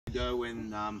Go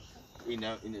when in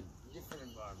a different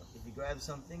environment. If you grab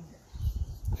something.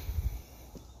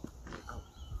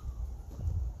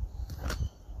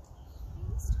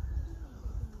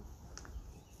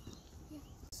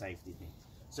 Safety thing.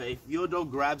 So if your dog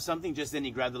grabs something, just then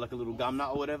he grabbed it like a little gum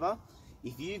nut or whatever,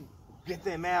 if you get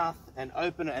their mouth and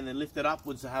open it and then lift it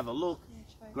upwards to have a look,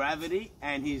 gravity,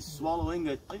 and he's swallowing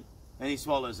it, and he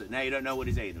swallows it. Now you don't know what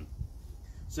he's eating.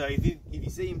 So if you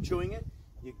see him chewing it,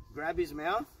 you grab his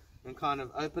mouth and kind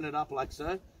of open it up like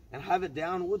so, and have it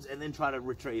downwards, and then try to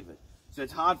retrieve it. So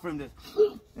it's hard for him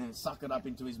to and suck it up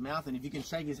into his mouth, and if you can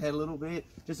shake his head a little bit,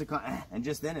 just to kind of, and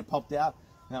just then it popped out.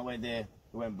 That way there, it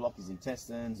won't block his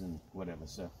intestines and whatever.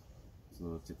 So it's a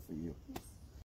little tip for you.